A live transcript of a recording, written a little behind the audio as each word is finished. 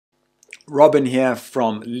Robin here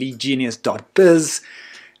from leadgenius.biz,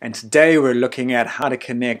 and today we're looking at how to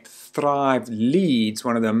connect Thrive Leads,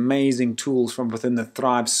 one of the amazing tools from within the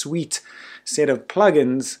Thrive suite set of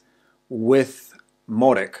plugins, with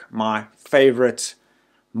Mautic, my favorite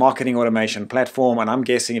marketing automation platform. And I'm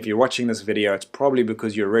guessing if you're watching this video, it's probably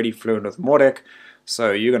because you're already fluent with Mautic,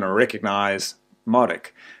 so you're going to recognize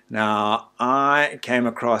Mautic. Now, I came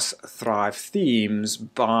across Thrive themes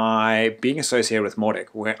by being associated with Mautic,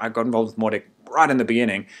 where I got involved with Mautic right in the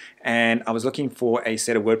beginning, and I was looking for a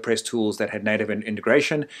set of WordPress tools that had native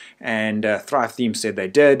integration, and Thrive themes said they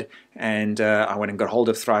did, and I went and got hold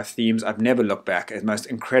of Thrive themes. I've never looked back. It's the most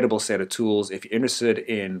incredible set of tools. If you're interested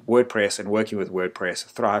in WordPress and working with WordPress,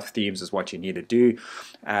 Thrive themes is what you need to do.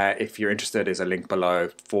 If you're interested, there's a link below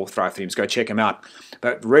for Thrive themes. Go check them out.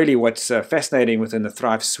 But really what's fascinating within the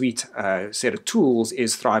Thrive suite set of tools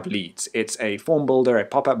is Thrive Leads. It's a form builder, a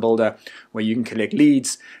pop-up builder, where you can collect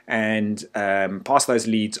leads and pass those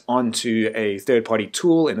leads onto a third-party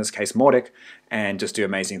tool, in this case Mautic, and just do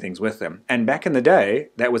amazing things with them. And back in the day,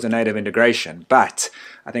 that was a native integration, but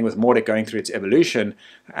I think with Mautic going through its evolution,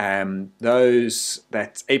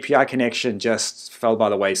 that API connection just fell by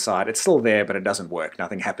the wayside. It's still there, but it doesn't work.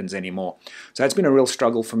 Nothing happens anymore. So it's been a real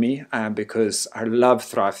struggle for me because I love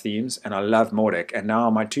Thrive themes and I love Mautic, and now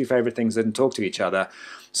my two favorite things didn't talk to each other.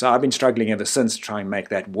 So I've been struggling ever since to try and make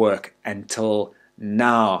that work until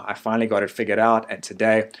now. I finally got it figured out, and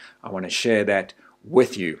today I want to share that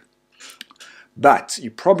with you. But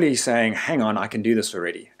you're probably saying, hang on, I can do this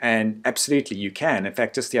already. And absolutely you can. In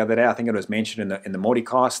fact, just the other day, I think it was mentioned in the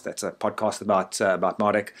Mauticast. That's a podcast about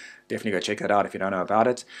Mautic. Definitely go check that out if you don't know about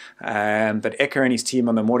it. But Eka and his team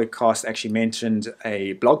on the Mauticast actually mentioned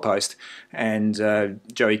a blog post, and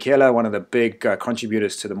Joey Keller, one of the big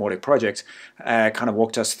contributors to the Mautic project, kind of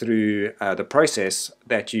walked us through the process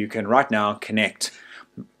that you can right now connect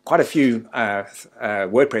quite a few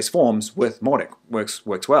WordPress forms with Mautic.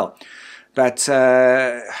 Works well. But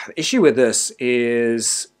the issue with this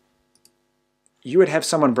is you would have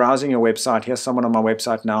someone browsing your website. Here's someone on my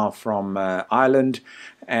website now from Ireland,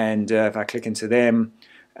 and if I click into them,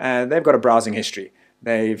 they've got a browsing history.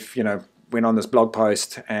 They've, went on this blog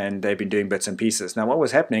post and they've been doing bits and pieces. Now, what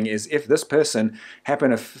was happening is if this person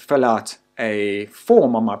happened to fill out a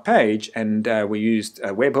form on my page and we used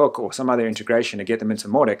a webhook or some other integration to get them into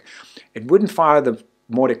Mautic, it wouldn't fire the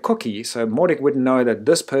Mautic cookie, so Mautic wouldn't know that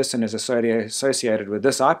this person is associated with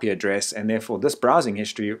this IP address, and therefore this browsing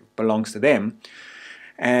history belongs to them.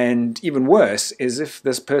 And even worse is if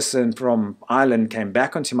this person from Ireland came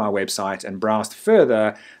back onto my website and browsed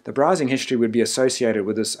further, the browsing history would be associated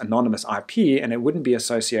with this anonymous IP, and it wouldn't be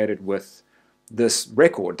associated with this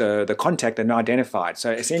record, the contact that I identified.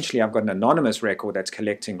 So essentially I've got an anonymous record that's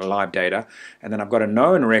collecting live data, and then I've got a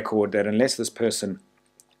known record that unless this person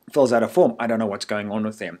fills out a form, I don't know what's going on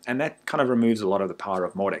with them. And that kind of removes a lot of the power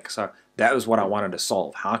of Mautic. So that was what I wanted to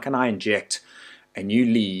solve. How can I inject a new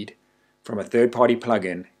lead from a third-party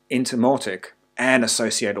plugin into Mautic and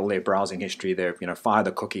associate all their browsing history, fire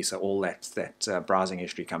the cookie, so all that browsing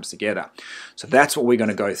history comes together. So that's what we're going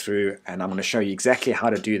to go through, and I'm going to show you exactly how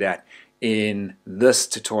to do that in this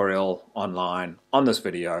tutorial online on this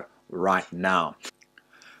video right now.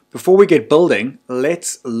 Before we get building,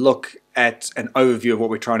 let's look at an overview of what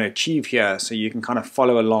we're trying to achieve here so you can kind of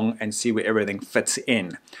follow along and see where everything fits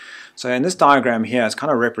in. So in this diagram here, it's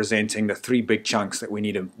kind of representing the three big chunks that we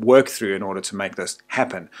need to work through in order to make this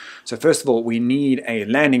happen. So first of all, we need a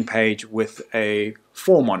landing page with a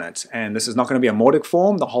form on it, and this is not going to be a Mautic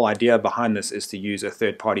form. The whole idea behind this is to use a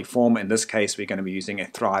third-party form. In this case, we're going to be using a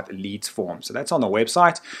Thrive Leads form. So that's on the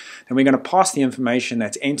website, and we're going to pass the information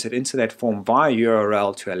that's entered into that form via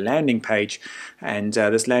URL to a landing page, and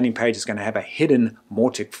this landing page is going to have a hidden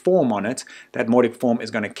Mautic form on it. That Mautic form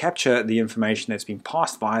is going to capture the information that's been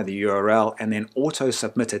passed via the URL and then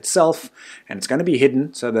auto-submit itself, and it's going to be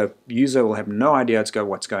hidden, so the user will have no idea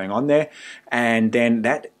what's going on there. And then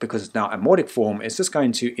that, because it's now a Mautic form, is just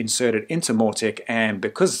going to insert it into Mautic, and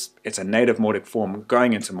because it's a native Mautic form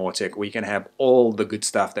going into Mautic, we can have all the good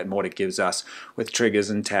stuff that Mautic gives us with triggers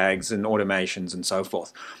and tags and automations and so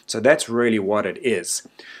forth. So that's really what it is.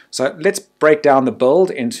 So let's break down the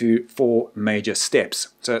build into 4 major steps.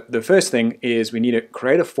 So the first thing is we need to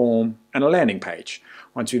create a form and a landing page.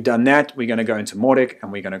 Once we've done that, we're going to go into Mautic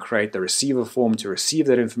and we're going to create the receiver form to receive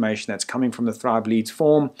that information that's coming from the Thrive Leads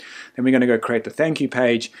form. Then we're going to go create the thank you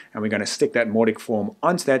page, and we're going to stick that Mautic form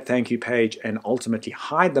onto that thank you page and ultimately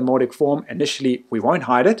hide the Mautic form. Initially, we won't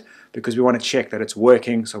hide it because we want to check that it's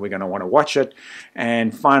working, so we're going to want to watch it.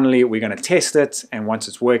 And finally, we're going to test it, and once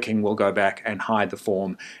it's working, we'll go back and hide the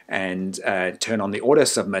form and turn on the auto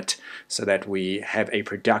submit so that we have a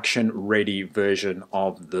production ready version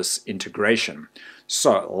of this integration.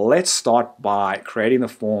 So let's start by creating the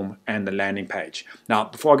form and the landing page. Now,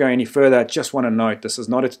 before I go any further, I just want to note this is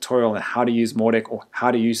not a tutorial on how to use Mautic or how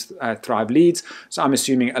to use Thrive Leads. So I'm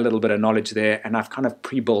assuming a little bit of knowledge there, and I've kind of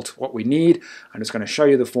pre-built what we need. I'm just going to show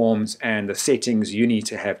you the forms and the settings you need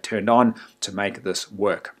to have turned on to make this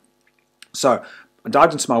work. So I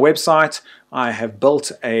dived into my website. I have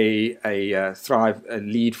built a Thrive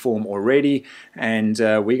lead form already, and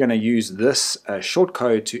we're going to use this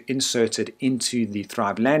shortcode to insert it into the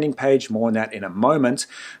Thrive landing page. More on that in a moment,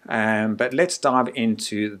 but let's dive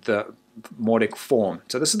into the Mautic form.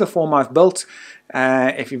 So this is the form I've built.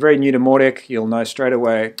 If you're very new to Mautic, you'll know straight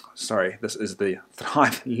away, sorry, this is the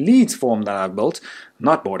Thrive Leads form that I've built,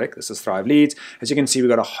 not Mautic. This is Thrive Leads. As you can see, we've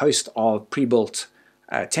got a host of pre-built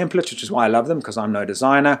templates, which is why I love them, because I'm no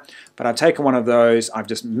designer. But I've taken one of those, I've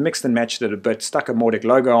just mixed and matched it a bit, stuck a Mautic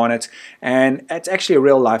logo on it, and it's actually a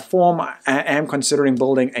real life form. I am considering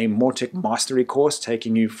building a Mautic mastery course,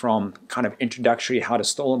 taking you from kind of introductory how to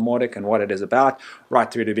install Mautic and what it is about,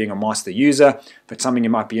 right through to being a master user. If it's something you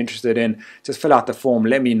might be interested in, just fill out the form,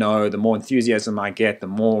 let me know. The more enthusiasm I get, the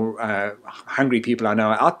more hungry people I know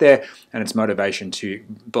are out there, and it's motivation to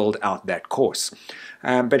build out that course.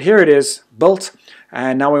 But here it is, built.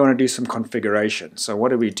 And now we want to do some configuration. So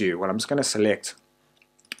what do we do? Well, I'm just going to select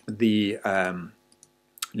the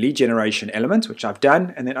lead generation element, which I've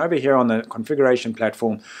done. And then over here on the configuration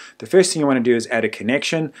platform, the first thing you want to do is add a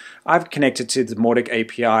connection. I've connected to the Mautic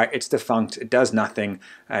API. It's defunct. It does nothing.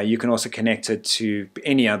 You can also connect it to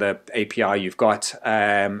any other API you've got.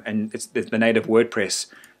 And it's the native WordPress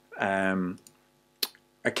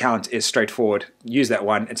account is straightforward. Use that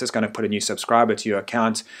one. It's just going to put a new subscriber to your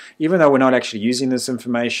account. Even though we're not actually using this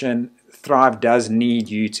information, Thrive does need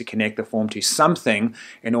you to connect the form to something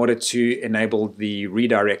in order to enable the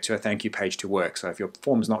redirect to a thank you page to work. So if your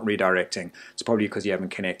form is not redirecting, it's probably because you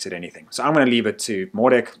haven't connected anything. So I'm going to leave it to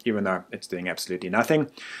Mautic, even though it's doing absolutely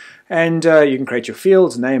nothing. And you can create your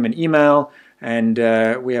fields, name and email. And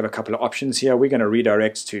we have a couple of options here. We're going to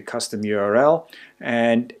redirect to custom URL,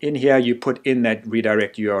 and in here you put in that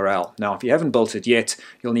redirect URL. Now if you haven't built it yet,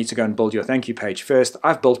 you'll need to go and build your thank you page first.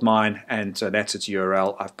 I've built mine, and so that's its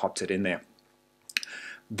URL. I've popped it in there.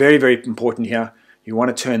 Very, very important here. You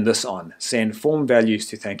want to turn this on. Send form values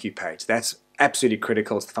to thank you page. That's absolutely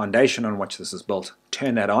critical. It's the foundation on which this is built.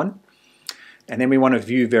 Turn that on. And then we want to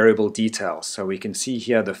view variable details. So we can see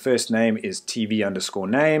here the first name is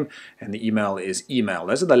TV_name and the email is email.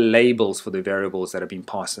 Those are the labels for the variables that have been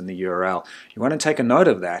passed in the URL. You want to take a note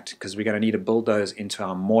of that because we're going to need to build those into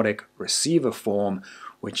our Mautic receiver form,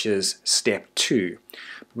 which is step 2.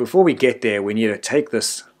 But before we get there, we need to take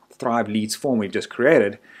this Thrive Leads form we've just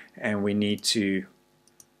created and we need to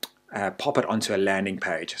pop it onto a landing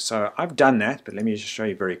page. So I've done that, but let me just show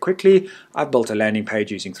you very quickly. I've built a landing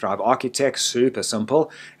page using Thrive Architect, super simple,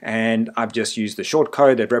 and I've just used the short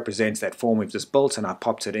code that represents that form we've just built, and I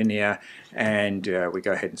popped it in here, and we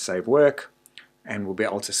go ahead and save work, and we'll be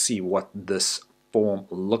able to see what this form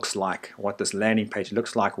looks like, what this landing page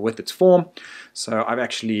looks like with its form. So I've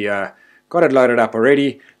actually got it loaded up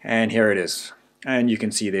already, and here it is. And you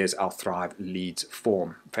can see there's our Thrive Leads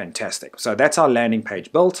form. Fantastic. So that's our landing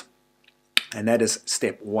page built. And that is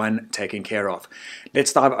step 1 taken care of.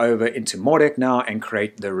 Let's dive over into Mautic now and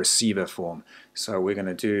create the receiver form. So we're going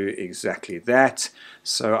to do exactly that.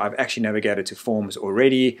 So I've actually navigated to forms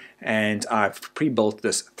already, and I've pre-built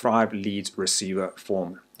this Thrive Leads receiver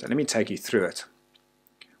form. So let me take you through it.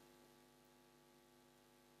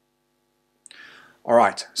 All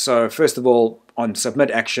right, so first of all, on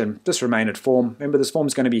submit action, just remain at form. Remember, this form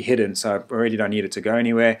is going to be hidden, so I already don't need it to go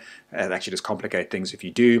anywhere. It'll actually just complicate things if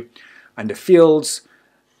you do. Under fields,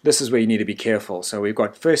 this is where you need to be careful. So we've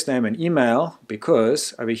got first name and email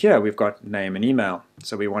because over here we've got name and email.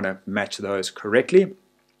 So we want to match those correctly.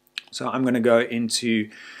 So I'm going to go into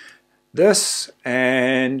this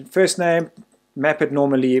and first name, map it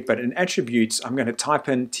normally, but in attributes I'm going to type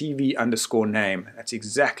in TV_name. That's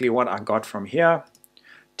exactly what I got from here.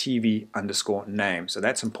 TV_name. So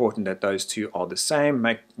that's important that those two are the same.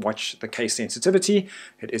 Watch the case sensitivity.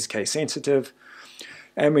 It is case sensitive.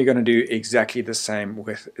 And we're going to do exactly the same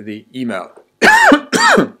with the email.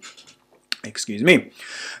 Excuse me.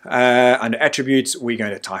 Under attributes, we're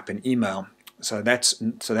going to type in email. So that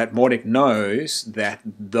Mautic knows that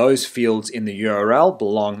those fields in the URL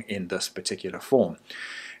belong in this particular form.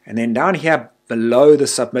 And then down here below the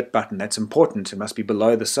submit button. That's important. It must be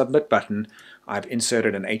below the submit button. I've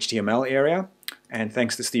inserted an HTML area. And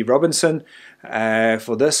thanks to Steve Robinson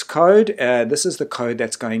for this code. This is the code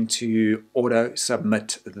that's going to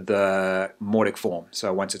auto-submit the Mautic form.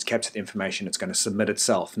 So once it's captured the information, it's going to submit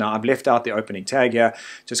itself. Now, I've left out the opening tag here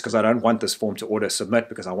just because I don't want this form to auto-submit,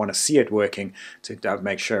 because I want to see it working to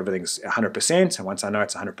make sure everything's 100%. And once I know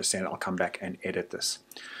it's 100%, I'll come back and edit this.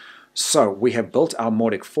 So we have built our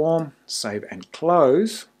Mautic form. Save and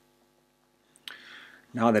close.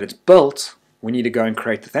 Now that it's built, we need to go and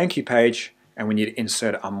create the thank you page. And we need to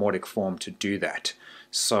insert our Mautic form to do that.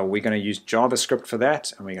 So we're going to use JavaScript for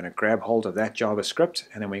that, and we're going to grab hold of that JavaScript,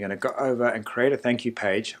 and then we're going to go over and create a thank you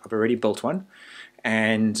page. I've already built one,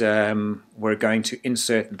 and we're going to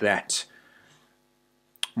insert that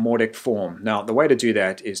Mautic form. Now, the way to do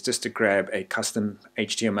that is just to grab a custom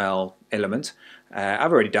HTML element.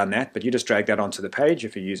 I've already done that, but you just drag that onto the page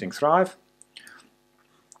if you're using Thrive.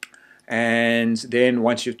 And then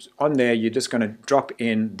once you're on there, you're just going to drop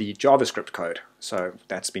in the JavaScript code. So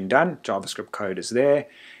that's been done. JavaScript code is there.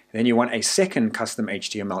 Then you want a second custom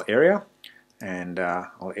HTML area, and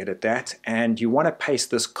I'll edit that. And you want to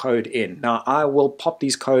paste this code in. Now, I will pop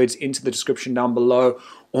these codes into the description down below,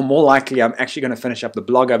 or more likely, I'm actually going to finish up the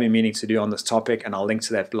blog I've been meaning to do on this topic, and I'll link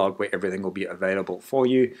to that blog where everything will be available for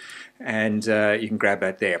you, and you can grab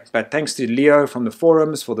that there. But thanks to Leo from the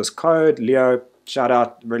forums for this code. Leo, shout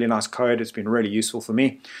out, really nice code. It's been really useful for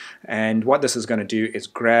me. And what this is going to do is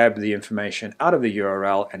grab the information out of the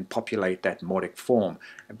URL and populate that Mautic form.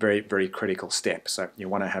 A very, very critical step. So you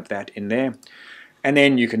want to have that in there. And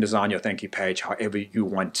then you can design your thank you page however you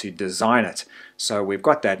want to design it. So we've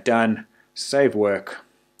got that done. Save work.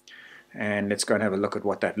 And let's go and have a look at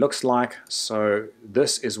what that looks like. So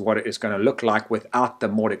this is what it is going to look like without the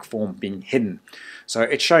Mautic form being hidden. So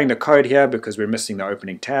it's showing the code here because we're missing the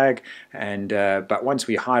opening tag. And but once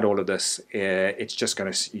we hide all of this, it's just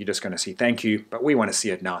going to, you're just going to see thank you. But we want to see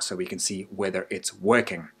it now so we can see whether it's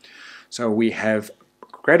working. So we have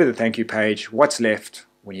created the thank you page. What's left?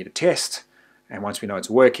 We need a test. And once we know it's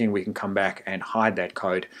working, we can come back and hide that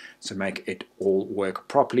code to make it all work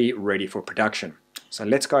properly, ready for production. So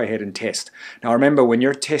let's go ahead and test. Now remember, when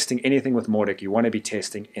you're testing anything with Mautic, you want to be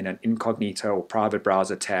testing in an incognito or private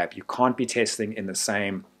browser tab. You can't be testing in the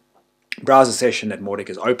same browser session that Mautic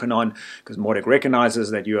is open on, because Mautic recognizes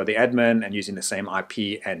that you are the admin and using the same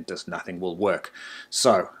IP, and just nothing will work.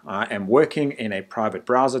 So I am working in a private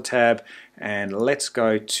browser tab, and let's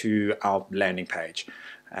go to our landing page.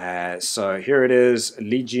 So here it is,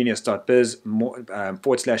 leadgenius.biz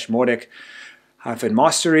 /Mautic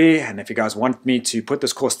mastery. And if you guys want me to put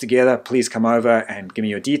this course together, please come over and give me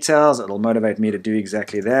your details. It'll motivate me to do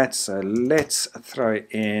exactly that. So let's throw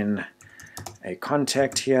in a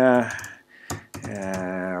contact here.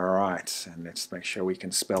 Right, and let's make sure we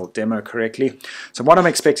can spell demo correctly. So what I'm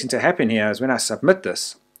expecting to happen here is when I submit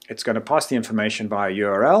this, it's going to pass the information via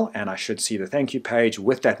URL, and I should see the thank you page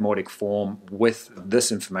with that Mautic form with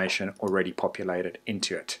this information already populated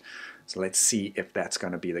into it. So let's see if that's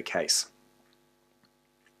going to be the case.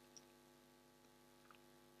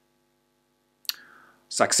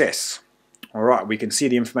 Success. All right, we can see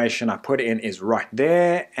the information I put in is right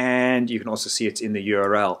there, and you can also see it's in the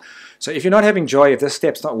URL. So if you're not having joy, if this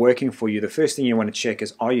step's not working for you, the first thing you want to check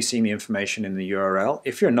is, are you seeing the information in the URL?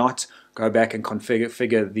 If you're not, go back and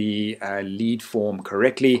configure the lead form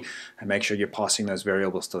correctly and make sure you're passing those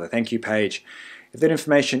variables to the thank you page. If that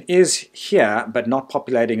information is here but not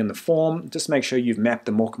populating in the form, just make sure you've mapped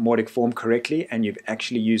the Mautic form correctly and you've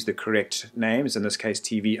actually used the correct names, in this case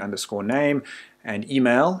TV_name and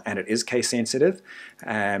email, and it is case sensitive.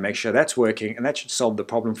 Make sure that's working, and that should solve the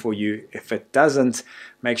problem for you. If it doesn't,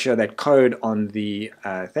 make sure that code on the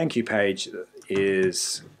thank you page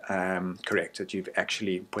is correct, that you've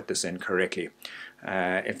actually put this in correctly.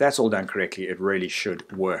 If that's all done correctly, it really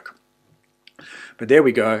should work. But there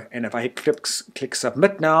we go, and if I hit click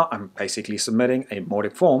submit now, I'm basically submitting a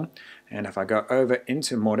Mautic form. And if I go over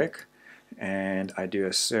into Mautic and I do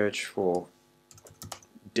a search for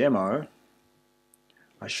demo,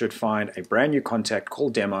 I should find a brand new contact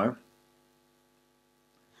called demo.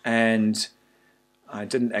 And I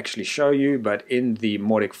didn't actually show you, but in the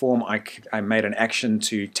Mautic form I made an action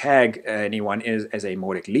to tag anyone as a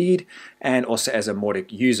Mautic lead and also as a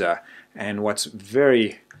Mautic user. And what's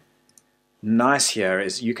very nice here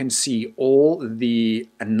is you can see all the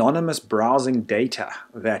anonymous browsing data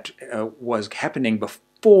that was happening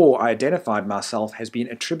before I identified myself has been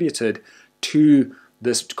attributed to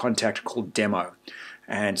this contact called demo.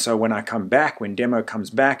 And so when I come back, when demo comes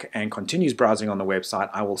back and continues browsing on the website,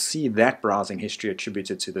 I will see that browsing history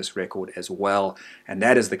attributed to this record as well. And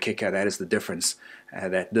that is the kicker, that is the difference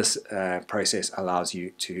that this process allows you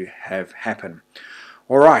to have happen.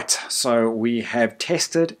 All right, so we have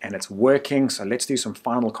tested and it's working. So let's do some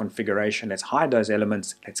final configuration. Let's hide those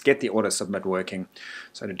elements. Let's get the auto submit working.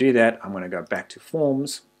 So to do that, I'm going to go back to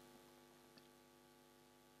forms.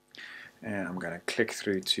 And I'm going to click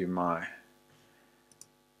through to my,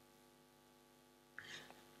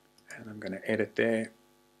 and I'm going to edit there.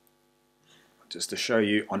 Just to show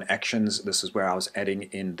you on actions, this is where I was adding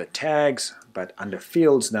in the tags, but under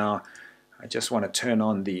fields now, I just want to turn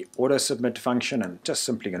on the auto submit function, and just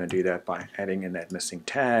simply going to do that by adding in that missing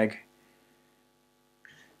tag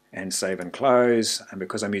and save and close. And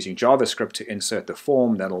because I'm using JavaScript to insert the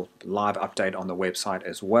form, that'll live update on the website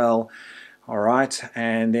as well. All right,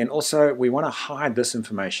 and then also we want to hide this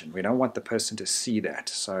information. We don't want the person to see that.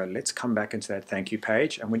 So let's come back into that thank you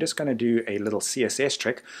page, and we're just going to do a little CSS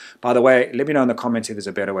trick. By the way, let me know in the comments if there's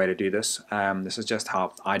a better way to do this. This is just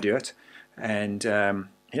how I do it. And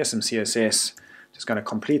here's some CSS. Just going to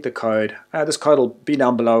complete the code. This code will be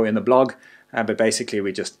down below in the blog, but basically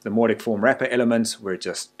we just, the Mautic form wrapper elements, we're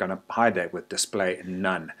just going to hide that with display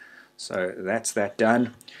none. So that's that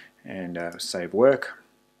done, and save work.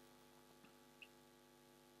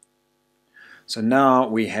 So now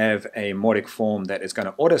we have a Mautic form that is going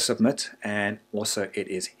to auto submit, and also it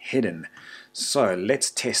is hidden. So let's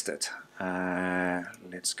test it.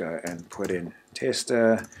 Let's go and put in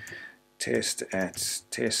tester, test at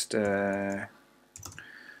tester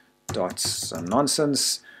dot some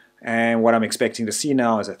nonsense. And what I'm expecting to see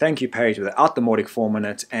now is a thank you page without the Mautic form in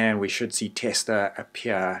it, and we should see tester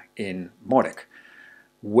appear in Mautic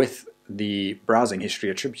with the browsing history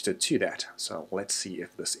attributed to that. So let's see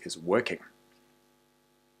if this is working.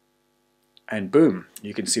 And boom,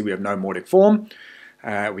 you can see we have no Mautic form.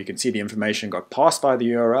 We can see the information got passed by the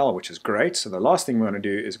URL, which is great. So the last thing we want to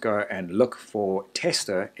do is go and look for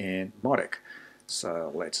tester in Mautic.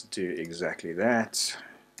 So let's do exactly that.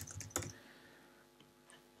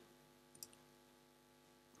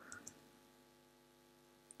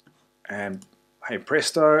 And hey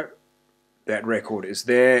presto, that record is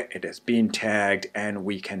there. It has been tagged, and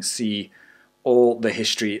we can see all the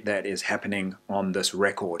history that is happening on this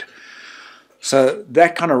record. So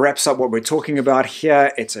that kind of wraps up what we're talking about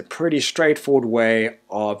here. It's a pretty straightforward way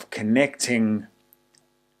of connecting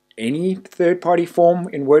any third-party form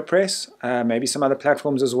in WordPress, maybe some other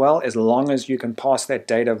platforms as well. As long as you can pass that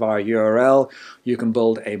data via URL, you can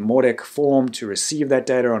build a Mautic form to receive that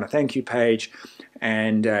data on a thank you page,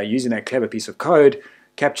 and using that clever piece of code,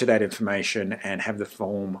 capture that information and have the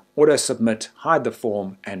form auto submit, hide the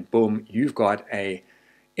form, and boom, you've got a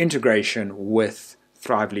integration with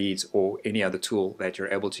Thrive Leads or any other tool that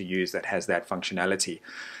you're able to use that has that functionality.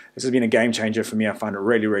 This has been a game changer for me. I find it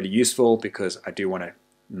really, really useful because I do want to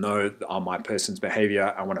know on my person's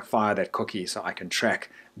behavior. I want to fire that cookie so I can track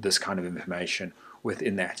this kind of information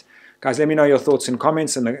within that. Guys, let me know your thoughts and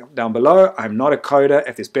comments down below. I'm not a coder.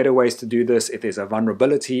 If there's better ways to do this, if there's a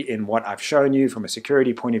vulnerability in what I've shown you from a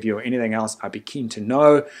security point of view or anything else, I'd be keen to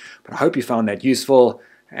know. But I hope you found that useful,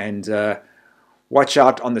 and watch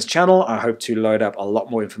out on this channel. I hope to load up a lot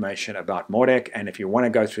more information about Mautic, and if you want to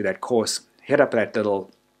go through that course, hit up that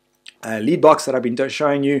little lead box that I've been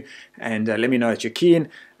showing you, and let me know that you're keen,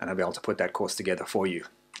 and I'll be able to put that course together for you.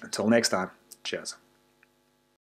 Until next time, cheers.